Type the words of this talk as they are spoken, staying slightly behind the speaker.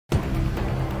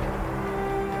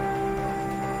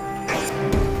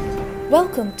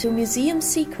Welcome to Museum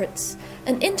Secrets,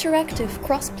 an interactive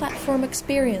cross-platform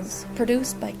experience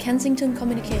produced by Kensington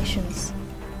Communications.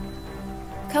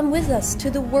 Come with us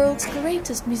to the world's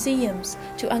greatest museums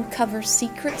to uncover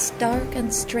secrets dark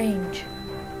and strange.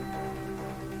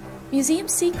 Museum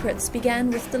Secrets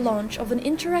began with the launch of an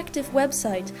interactive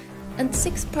website and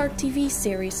 6-part TV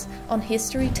series on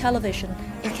History Television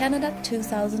in Canada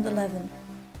 2011.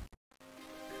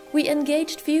 We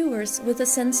engaged viewers with a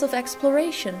sense of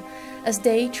exploration as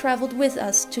they traveled with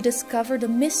us to discover the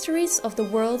mysteries of the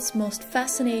world's most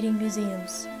fascinating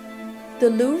museums. The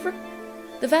Louvre,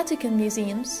 the Vatican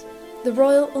Museums, the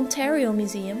Royal Ontario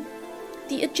Museum,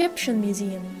 the Egyptian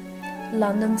Museum,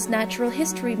 London's Natural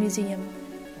History Museum,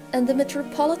 and the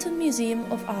Metropolitan Museum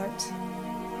of Art.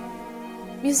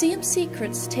 Museum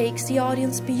Secrets takes the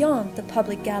audience beyond the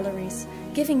public galleries,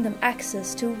 giving them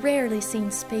access to rarely seen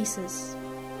spaces.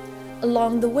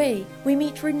 Along the way, we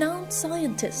meet renowned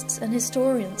scientists and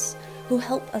historians who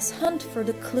help us hunt for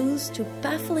the clues to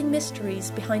baffling mysteries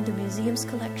behind the museum's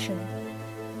collection.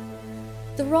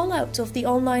 The rollout of the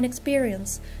online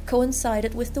experience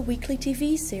coincided with the weekly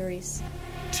TV series.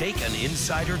 Take an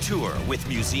insider tour with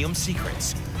Museum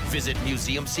Secrets. Visit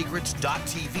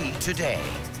museumsecrets.tv today.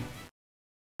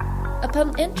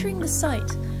 Upon entering the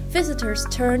site, visitors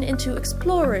turn into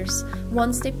explorers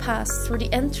once they pass through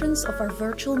the entrance of our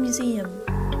virtual museum.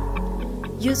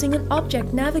 Using an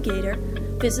object navigator,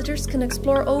 visitors can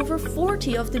explore over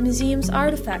 40 of the museum's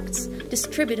artifacts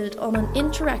distributed on an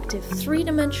interactive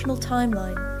three-dimensional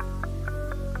timeline.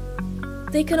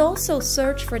 They can also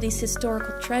search for these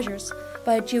historical treasures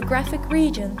by a geographic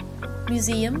region,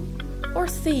 museum, or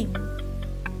theme.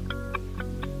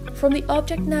 From the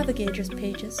Object Navigator's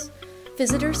pages,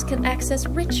 visitors can access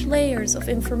rich layers of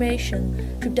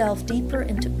information to delve deeper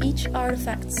into each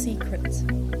artifact's secret.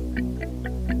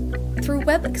 Through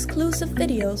web-exclusive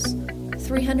videos,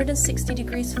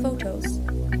 360-degree photos,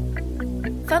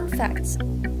 fun facts,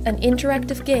 and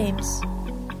interactive games,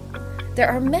 there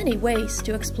are many ways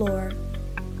to explore.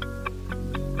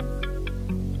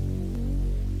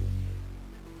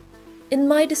 In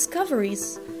My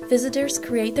Discoveries, visitors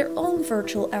create their own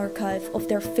virtual archive of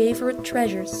their favorite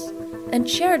treasures and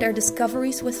share their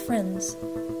discoveries with friends.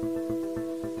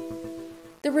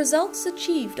 The results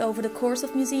achieved over the course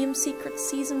of Museum Secrets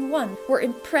Season 1 were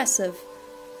impressive.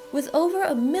 With over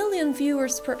 1 million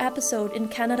viewers per episode in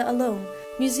Canada alone,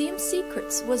 Museum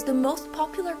Secrets was the most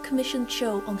popular commissioned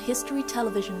show on History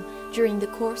Television during the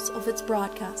course of its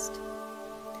broadcast.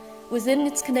 Within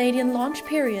its Canadian launch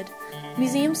period,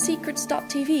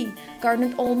 MuseumSecrets.tv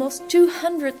garnered almost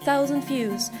 200,000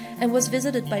 views and was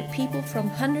visited by people from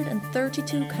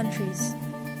 132 countries.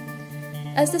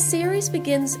 As the series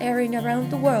begins airing around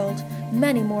the world,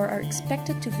 many more are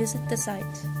expected to visit the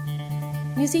site.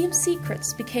 Museum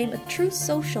Secrets became a true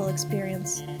social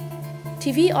experience.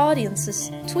 TV audiences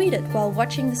tweeted while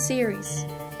watching the series.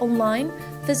 Online,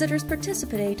 visitors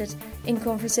participated in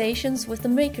conversations with the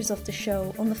makers of the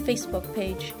show on the Facebook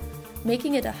page,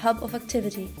 making it a hub of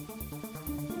activity.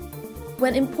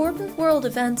 When important world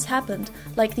events happened,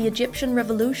 like the Egyptian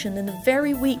Revolution in the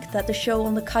very week that the show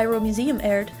on the Cairo Museum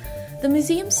aired, the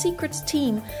Museum Secrets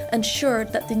team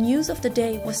ensured that the news of the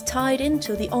day was tied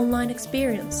into the online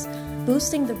experience,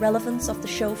 boosting the relevance of the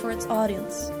show for its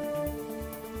audience.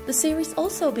 The series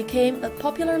also became a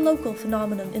popular local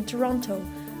phenomenon in Toronto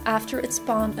after it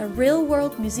spawned a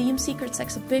real-world Museum Secrets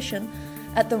exhibition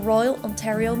at the Royal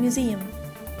Ontario Museum.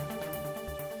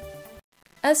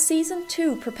 As Season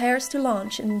 2 prepares to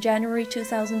launch in January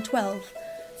 2012,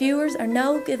 viewers are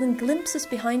now given glimpses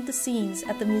behind the scenes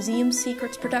at the Museum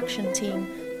Secrets production team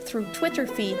through Twitter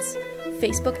feeds,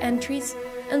 Facebook entries,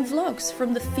 and vlogs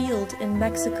from the field in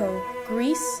Mexico,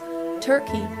 Greece,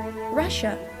 Turkey,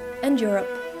 Russia, and Europe.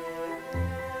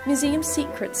 Museum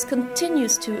Secrets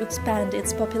continues to expand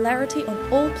its popularity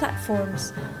on all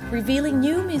platforms, revealing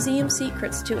new museum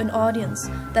secrets to an audience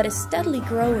that is steadily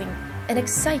growing and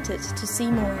excited to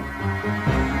see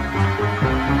more.